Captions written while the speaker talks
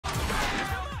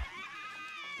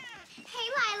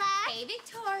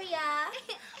Victoria.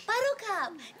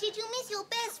 Buttercup, did you miss your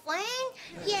best friend?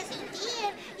 Yes, you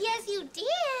did. Yes, you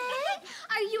did.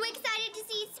 Are you excited to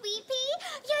see Sweet Pea?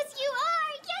 Yes, you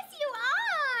are. Yes, you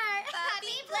are.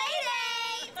 Happy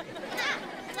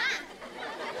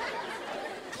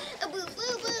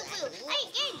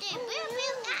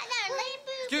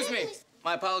Excuse me.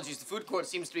 My apologies. The food court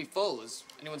seems to be full. Is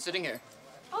anyone sitting here?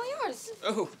 Oh, yours.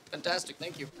 Oh, fantastic.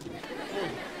 Thank you.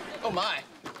 Oh, my.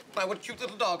 My, what cute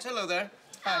little dogs. Hello there.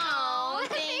 Hi. Oh,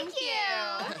 thank you.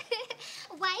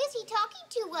 Why is he talking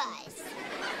to us?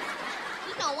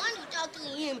 We don't want to talk to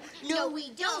him. No,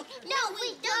 we don't. No,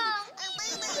 we don't.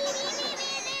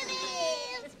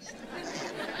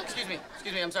 Excuse me.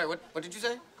 I'm sorry. What did you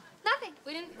say? Nothing.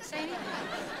 We didn't say anything.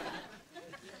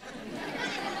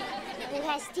 Who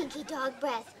has stinky dog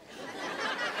breath?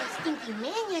 Stinky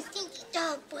man has stinky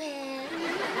dog breath.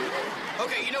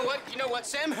 Okay, you know what?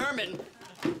 Sam Herman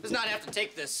does not have to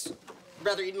take this. I'd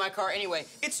rather eat in my car anyway.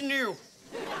 It's new.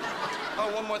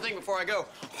 Oh, one more thing before I go.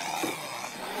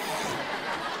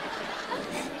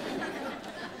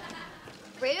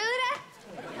 Rude.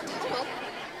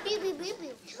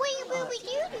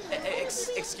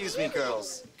 Excuse me,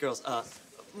 girls.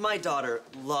 My daughter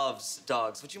loves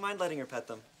dogs. Would you mind letting her pet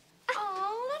them?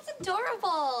 Oh, that's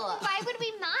adorable. Why would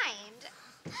we mind?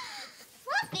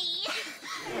 Fluffy?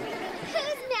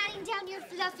 Who's matting down your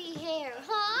fluffy hair,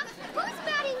 huh? Who's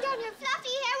matting down your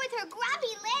fluffy hair with her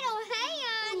grubby little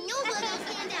hand? Nobody's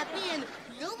hand up him.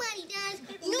 Nobody does.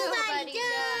 Nobody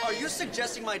does. Are you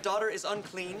suggesting my daughter is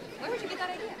unclean? Where would you get that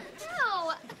idea?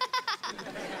 No.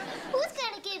 Who's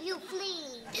gonna give you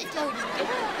fleas? The dirty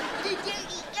girls. The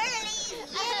dirty girlies.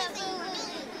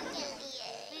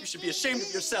 You should be ashamed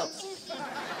of yourself.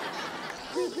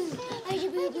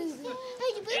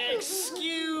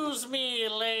 Excuse me,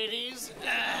 ladies,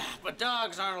 but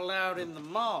dogs aren't allowed in the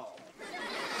mall.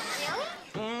 Really?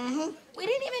 Mm-hmm. We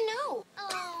didn't even know.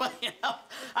 Oh. Well, you know,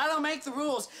 I don't make the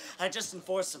rules. I just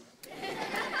enforce them.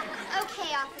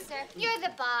 Okay, officer, you're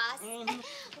the boss.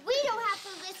 We don't have to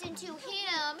listen to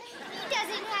him. He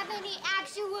doesn't have any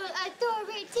actual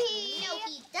authority. No,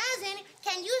 he doesn't.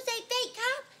 Can you say fake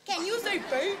cop? Can you say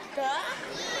fake cop?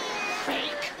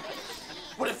 Fake?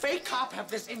 Would a fake cop have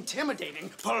this intimidating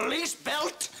police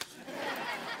belt?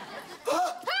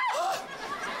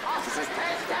 Officers,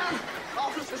 pants down!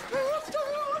 Officers, pants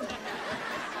down!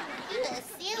 He was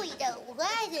silly though,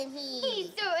 wasn't he?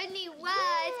 He certainly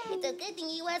was. It's a good thing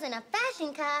he wasn't a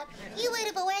fashion cop. He would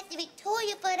have arrested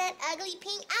Victoria for that ugly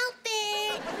pink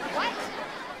outfit. What?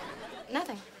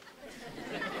 Nothing.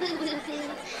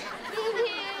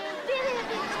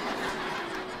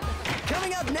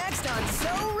 Coming up next on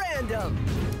So Random.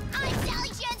 I'm Sally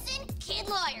Jensen, kid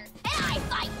lawyer, and I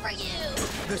fight for you.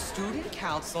 The Student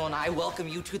Council and I welcome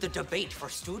you to the debate for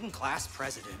student class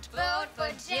president. Vote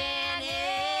for Janet.